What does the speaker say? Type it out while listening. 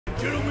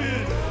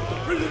gentlemen, the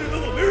President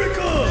of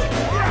America!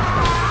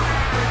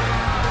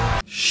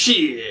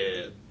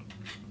 Shit!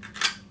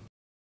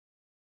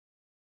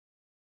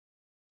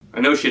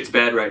 I know shit's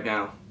bad right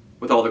now,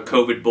 with all the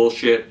COVID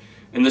bullshit,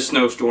 and the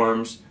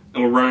snowstorms,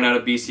 and we're running out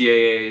of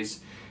BCAAs,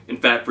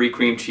 and fat-free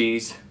cream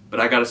cheese,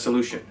 but I got a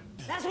solution.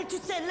 That's what you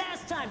said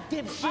last time,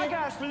 dipshit. I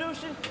got a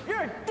solution.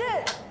 You're a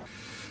dick.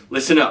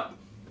 Listen up.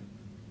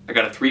 I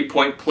got a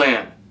 3-point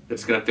plan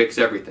that's gonna fix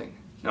everything.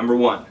 Number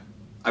 1,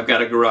 I've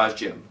got a garage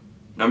gym.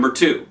 Number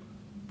 2,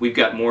 we've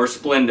got more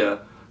Splenda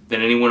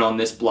than anyone on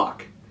this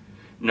block.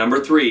 Number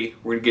 3,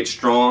 we're gonna get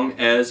strong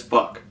as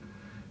fuck.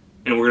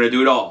 And we're gonna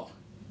do it all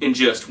in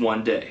just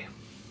one day.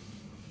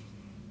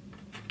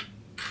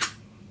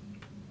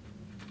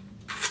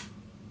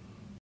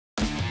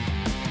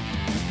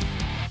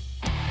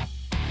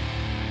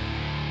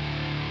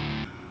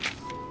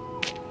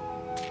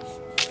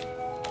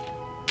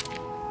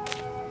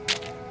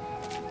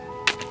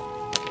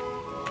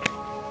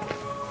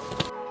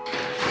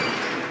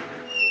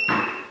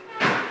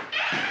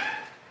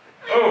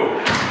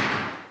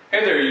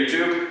 Hey there,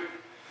 YouTube.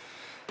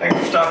 Thanks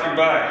for stopping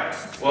by.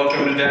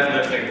 Welcome to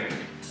Dadlifting.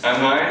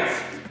 I'm Lyons,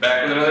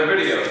 back with another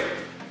video.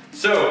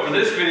 So, for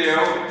this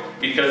video,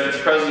 because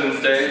it's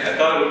President's Day, I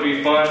thought it would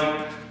be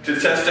fun to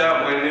test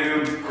out my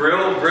new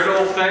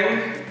griddle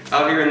thing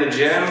out here in the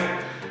gym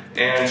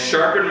and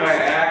sharpen my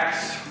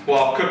axe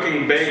while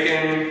cooking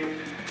bacon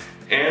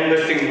and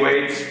lifting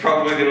weights.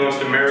 Probably the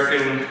most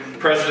American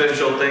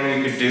presidential thing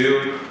you could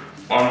do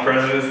on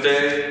President's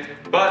Day.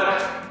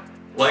 But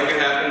like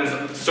it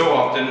happens so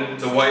often,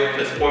 the wife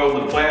has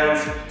spoiled the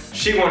plans.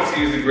 She wants to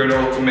use the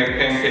griddle to make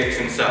pancakes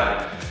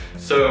inside.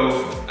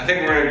 So I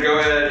think we're gonna go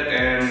ahead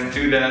and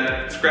do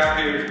that, scrap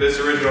this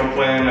original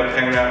plan of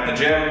hanging out in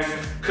the gym,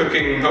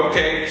 cooking hoe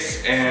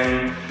cakes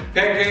and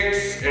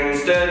pancakes, and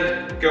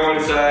instead go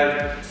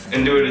inside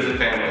and do it as a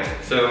family.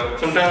 So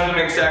sometimes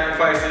we make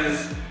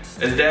sacrifices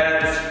as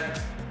dads.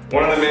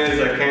 One of them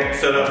is I can't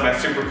set up my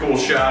super cool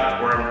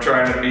shot where I'm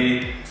trying to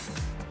be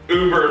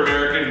uber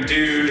American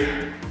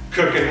dude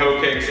cooking hoe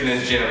cakes in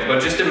his gym.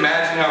 But just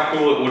imagine how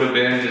cool it would have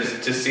been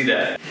to see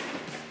that.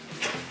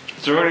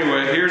 So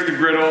anyway, here's the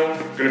griddle.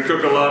 I'm gonna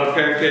cook a lot of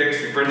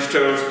pancakes and French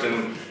toast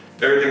and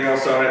everything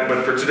else on it.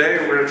 But for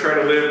today, we're gonna try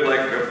to live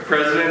like a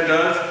president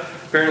does.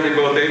 Apparently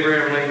both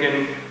Abraham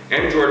Lincoln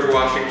and George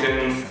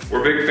Washington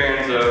were big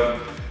fans of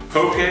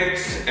hoe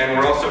cakes, and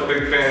we're also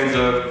big fans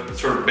of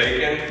sort of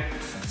bacon.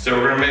 So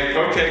we're gonna make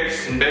hoe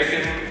cakes and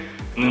bacon,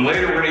 and then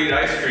later we're gonna eat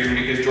ice cream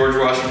because George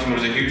Washington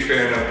was a huge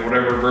fan of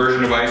whatever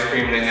version of ice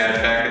cream they had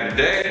back in the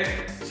day.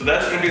 So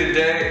that's gonna be the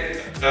day.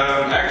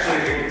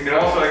 Actually, and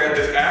also I got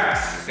this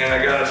axe and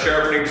I got a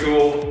sharpening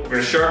tool. We're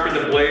gonna sharpen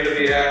the blade of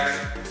the axe.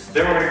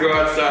 Then we're gonna go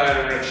outside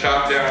and we're gonna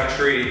chop down a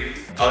tree.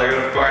 I'm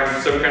gonna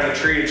find some kind of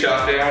tree to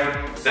chop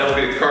down. That'll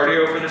be the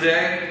cardio for the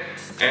day.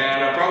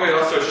 And I'll probably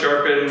also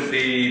sharpen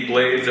the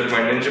blades of my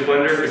Ninja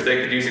blender because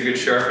they could use a good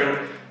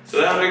sharpen.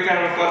 So that'll be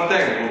kind of a fun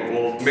thing.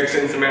 We'll mix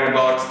in some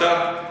anabolic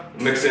stuff.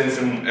 Mix in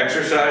some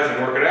exercise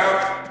and work it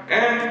out,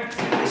 and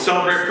we'll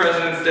celebrate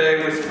President's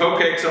Day with some hoe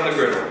cakes on the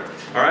griddle.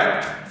 All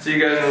right? See you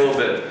guys in a little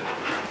bit.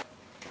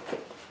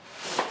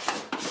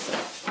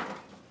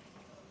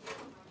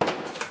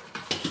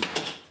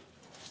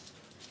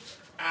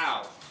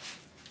 Ow.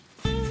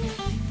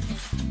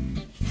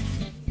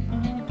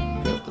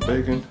 Got the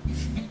bacon.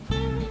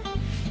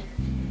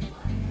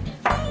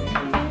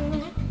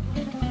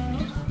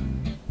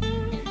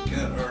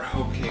 Got our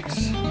hoe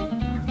cakes.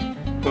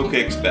 Hoe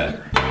cakes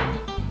batter.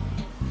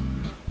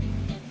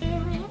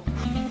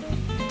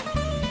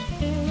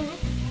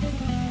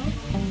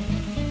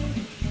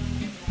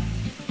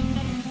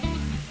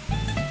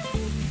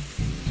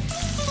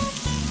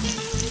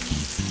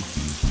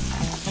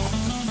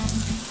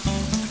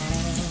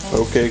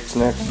 Hoe cakes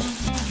next.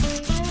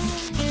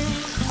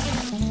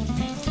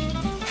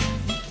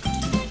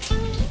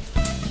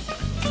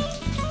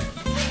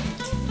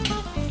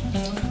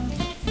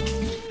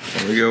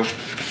 There we go.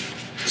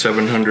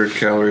 700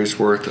 calories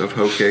worth of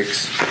hoe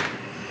cakes.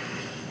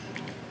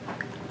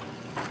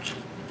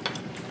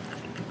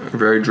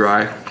 Very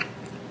dry,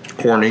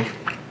 corny.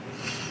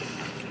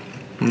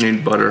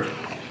 Need butter.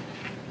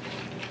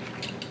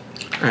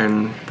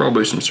 And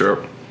probably some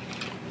syrup.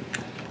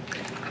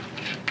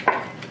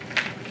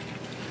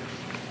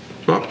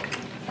 Well,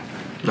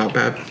 not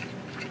bad.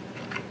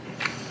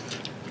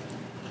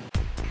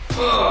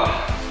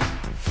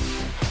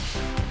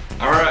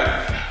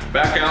 Alright,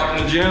 back out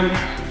in the gym.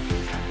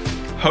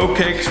 Hoe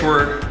cakes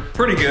were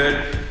pretty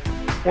good.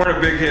 Weren't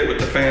a big hit with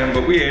the fam,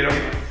 but we ate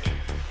them.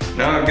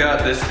 Now I've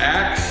got this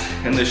axe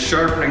and this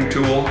sharpening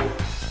tool.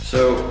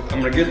 So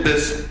I'm gonna get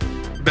this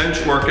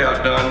bench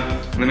workout done,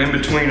 and then in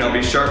between I'll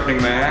be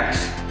sharpening my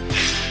axe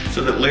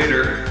so that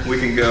later we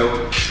can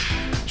go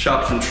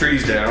chop some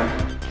trees down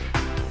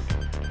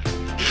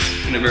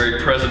in a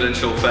very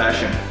presidential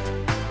fashion.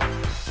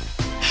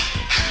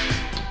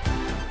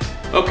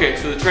 Okay,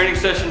 so the training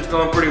session's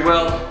going pretty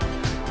well.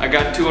 I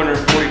got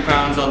 240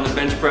 pounds on the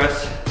bench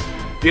press.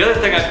 The other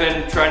thing I've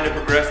been trying to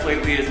progress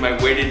lately is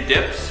my weighted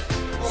dips.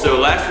 So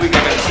last week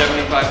I got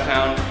 75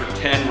 pounds for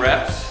 10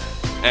 reps,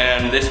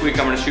 and this week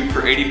I'm gonna shoot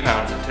for 80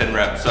 pounds at 10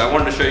 reps. So I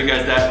wanted to show you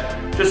guys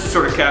that, just to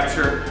sort of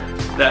capture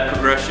that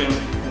progression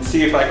and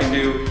see if I can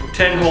do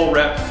 10 whole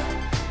reps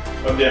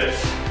of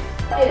dips.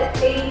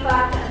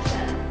 85 times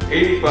 10.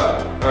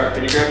 85. All right,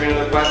 can you grab me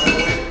another 5 pound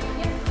weight?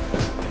 Yep.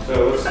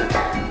 So let's see.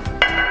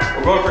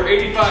 We're going for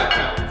 85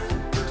 pounds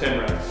for 10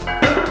 reps.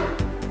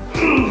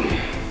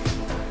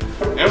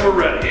 And we're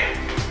ready.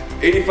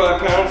 85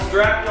 pounds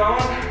strapped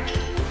on.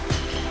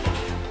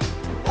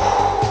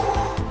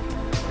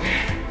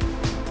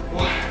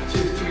 1, 2,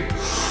 3.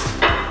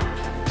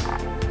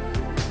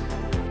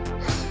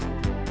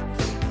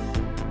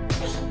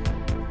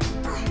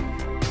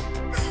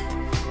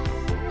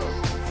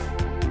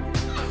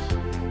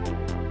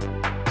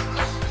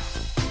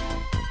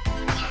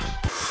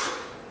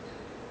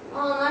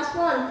 Oh, last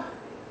one.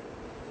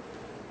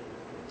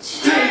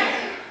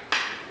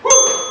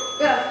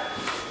 Go.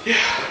 Yeah.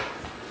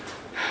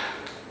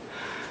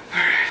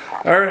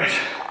 All right.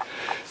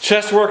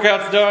 Chest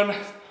workout's done.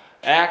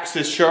 Axe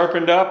is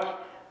sharpened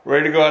up.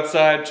 Ready to go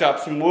outside, chop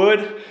some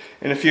wood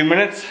in a few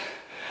minutes.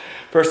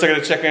 First I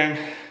gotta check in,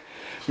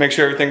 make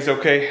sure everything's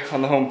okay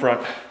on the home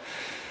front.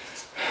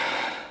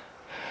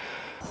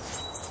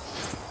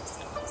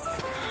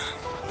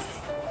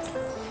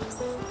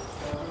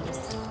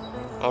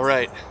 All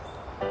right,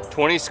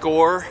 20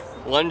 score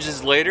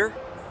lunges later,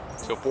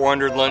 so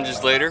 400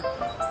 lunges later,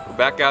 we're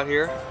back out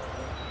here,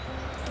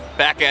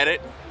 back at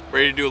it,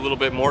 ready to do a little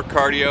bit more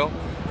cardio.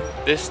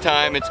 This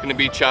time it's gonna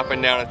be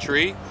chopping down a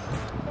tree.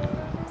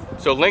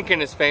 So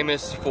Lincoln is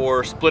famous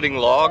for splitting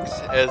logs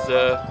as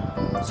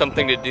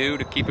something to do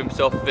to keep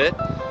himself fit.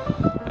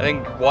 I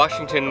think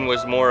Washington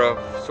was more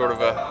of sort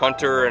of a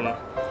hunter and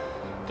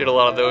did a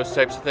lot of those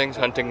types of things,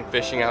 hunting,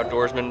 fishing,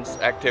 outdoorsman's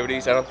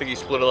activities. I don't think he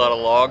split a lot of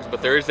logs,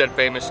 but there is that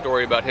famous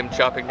story about him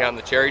chopping down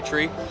the cherry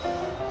tree.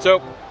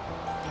 So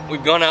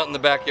we've gone out in the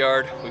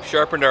backyard, we've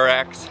sharpened our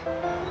axe,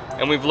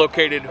 and we've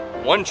located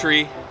one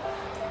tree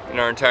in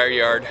our entire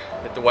yard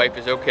that the wife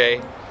is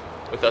okay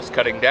with us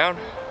cutting down.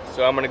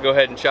 So I'm gonna go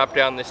ahead and chop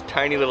down this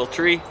tiny little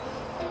tree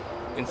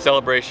in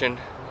celebration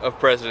of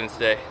President's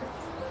Day.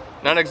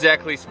 Not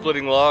exactly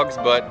splitting logs,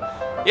 but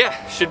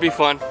yeah, should be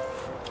fun.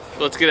 So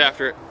let's get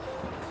after it.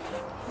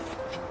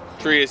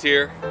 Tree is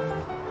here.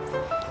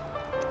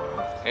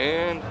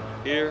 And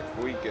here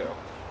we go.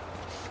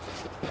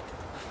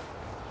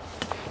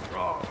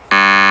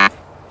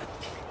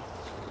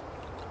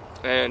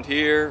 And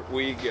here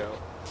we go.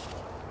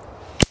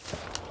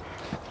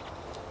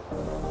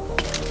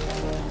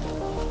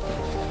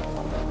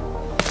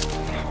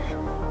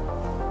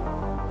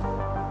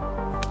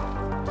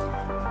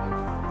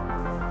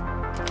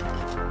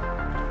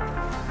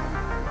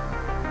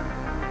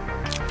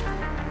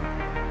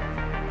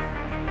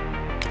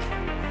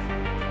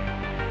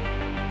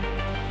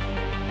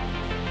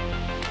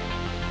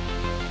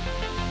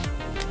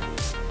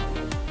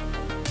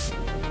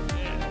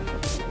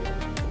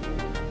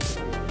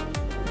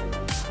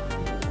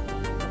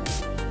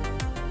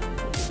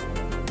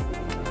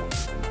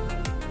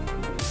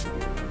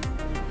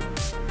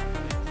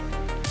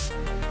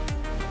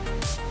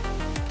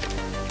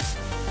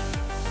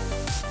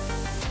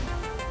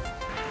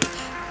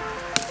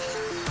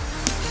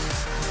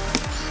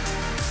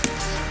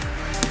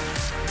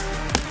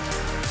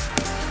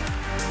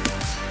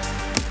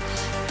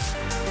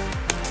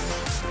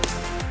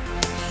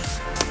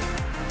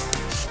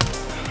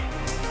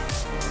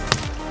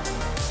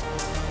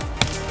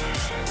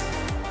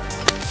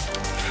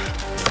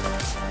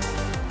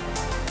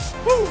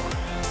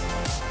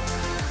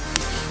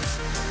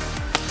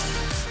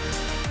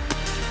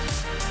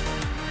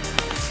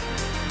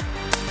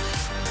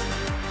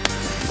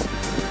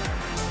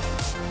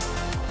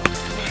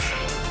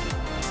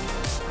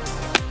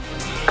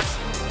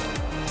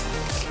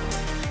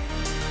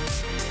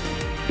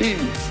 Be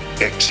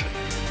excellent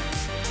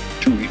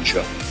to each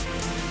other.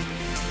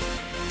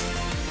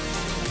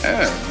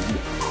 And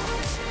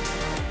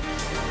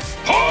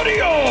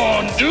party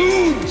on,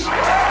 dudes!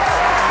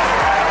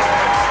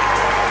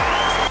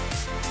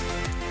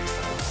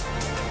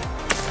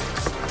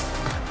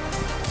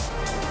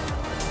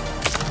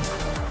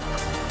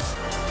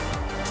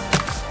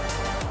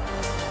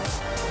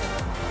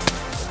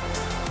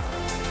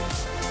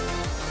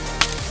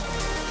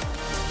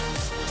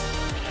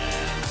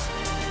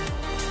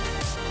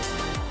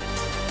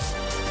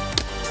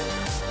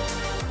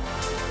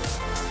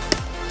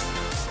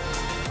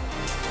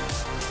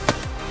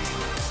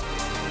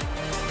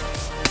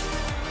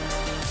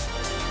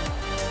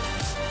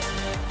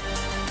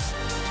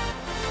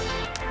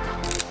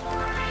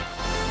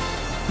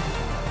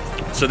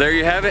 So there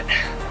you have it.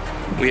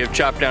 We have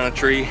chopped down a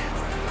tree.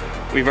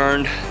 We've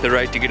earned the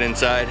right to get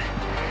inside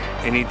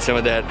and eat some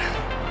of that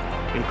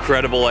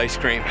incredible ice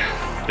cream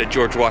that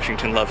George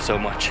Washington loved so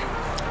much.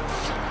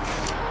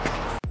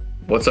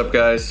 What's up,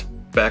 guys?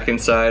 Back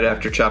inside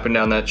after chopping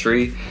down that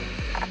tree.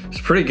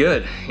 It's pretty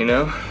good, you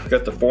know?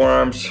 Got the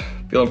forearms,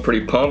 feeling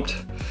pretty pumped,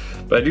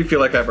 but I do feel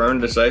like I've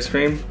earned this ice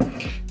cream,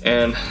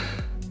 and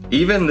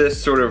even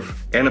this sort of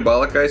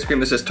anabolic ice cream.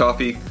 This is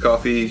Toffee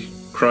Coffee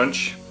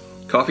Crunch.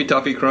 Coffee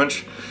Toffee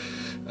Crunch.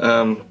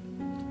 One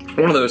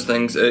of those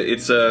things.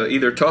 It's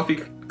either Toffee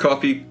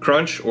Coffee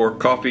Crunch or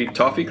Coffee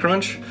Toffee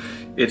Crunch.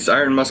 It's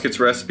Iron Musket's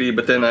recipe,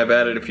 but then I've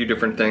added a few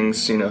different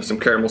things, you know, some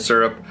caramel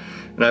syrup,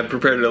 and I've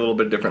prepared it a little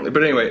bit differently.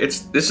 But anyway,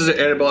 this is an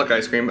anabolic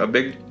ice cream, a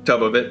big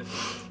tub of it,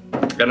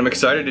 and I'm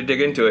excited to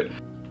dig into it.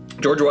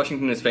 George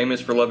Washington is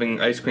famous for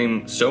loving ice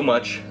cream so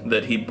much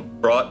that he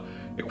brought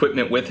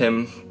equipment with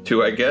him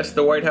to, I guess,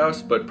 the White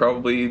House, but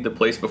probably the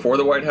place before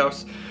the White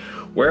House.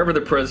 Wherever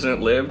the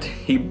president lived,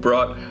 he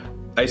brought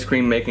ice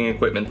cream making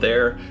equipment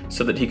there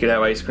so that he could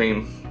have ice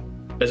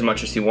cream as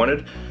much as he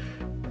wanted.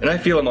 And I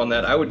feel him on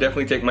that. I would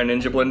definitely take my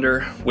Ninja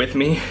blender with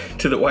me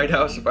to the White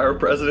House if I were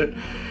president.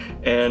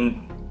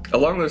 And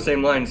along those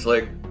same lines,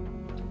 like,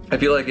 I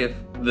feel like if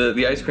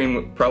the ice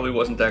cream probably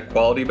wasn't that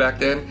quality back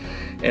then,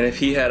 and if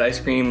he had ice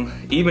cream,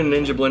 even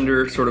Ninja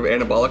blender sort of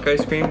anabolic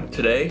ice cream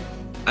today,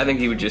 I think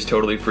he would just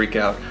totally freak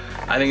out.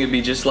 I think it'd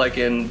be just like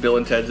in Bill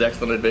and Ted's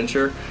Excellent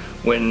Adventure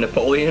when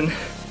Napoleon,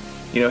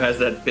 you know, has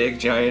that big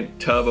giant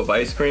tub of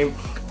ice cream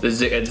at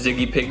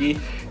Ziggy Piggy,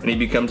 and he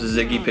becomes a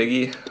Ziggy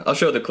Piggy. I'll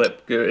show the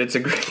clip. It's a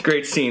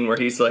great scene where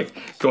he's like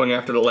going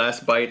after the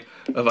last bite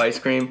of ice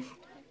cream.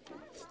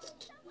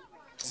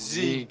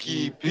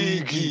 Ziggy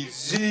Piggy,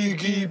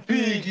 Ziggy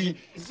Piggy,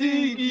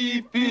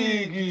 Ziggy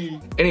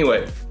Piggy.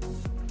 Anyway,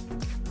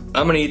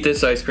 I'm gonna eat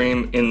this ice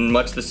cream in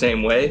much the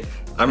same way.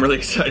 I'm really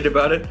excited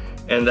about it,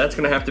 and that's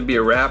gonna have to be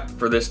a wrap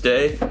for this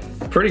day.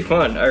 Pretty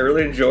fun. I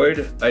really enjoyed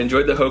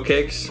the hoe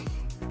cakes.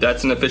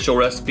 That's an official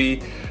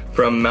recipe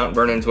from Mount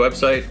Vernon's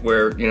website,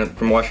 where, you know,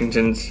 from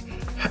Washington's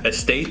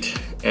estate,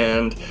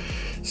 and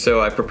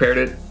so I prepared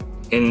it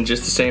in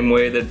just the same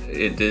way that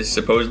it is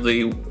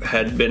supposedly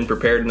had been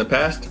prepared in the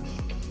past,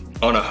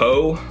 on a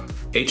hoe,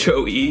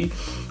 H-O-E.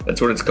 That's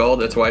what it's called.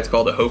 That's why it's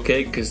called a hoe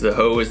cake, because the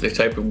hoe is the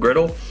type of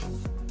griddle.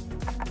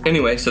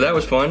 Anyway, so that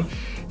was fun.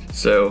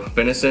 So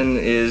venison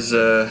is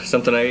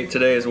something I ate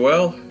today as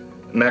well.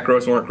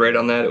 Macros weren't great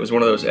on that. It was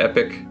one of those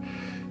epic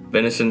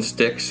venison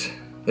sticks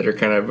that are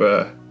kind of,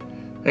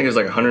 I think it was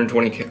like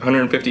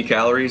 150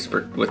 calories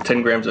with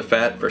 10 grams of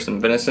fat for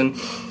some venison.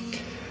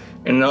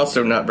 And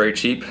also not very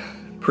cheap,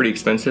 pretty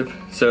expensive.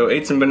 So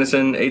ate some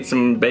venison, ate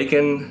some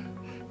bacon,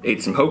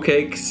 ate some hoe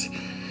cakes,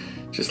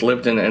 just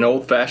lived in an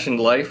old-fashioned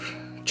life,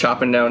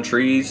 chopping down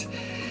trees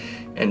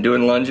and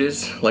doing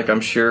lunges like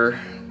I'm sure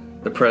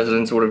the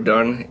presidents would have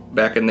done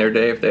back in their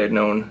day if they had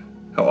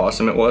known how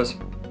awesome it was.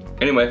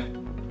 Anyway,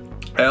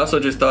 I also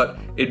just thought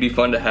it'd be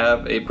fun to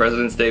have a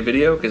President's Day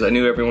video, because I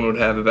knew everyone would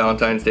have a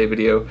Valentine's Day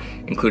video,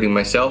 including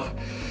myself,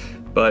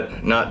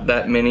 but not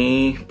that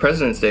many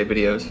President's Day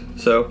videos.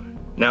 So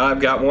now I've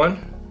got one,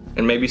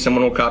 and maybe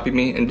someone will copy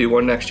me and do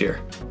one next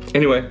year.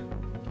 Anyway,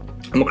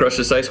 I'm gonna crush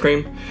this ice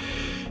cream.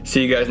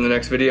 See you guys in the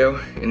next video.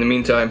 In the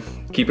meantime,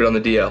 keep it on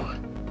the DL.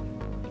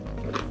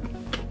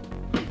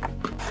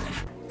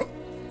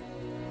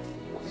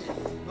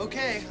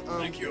 Okay,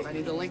 Thank you. I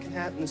need the Lincoln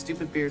hat and the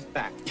stupid beard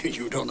back.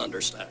 You don't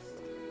understand.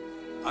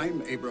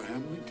 I'm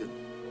Abraham Lincoln.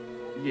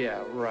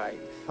 Yeah, right.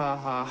 Ha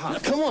ha ha.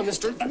 Come on,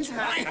 mister. That's my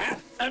hat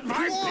and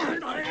my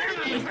beard.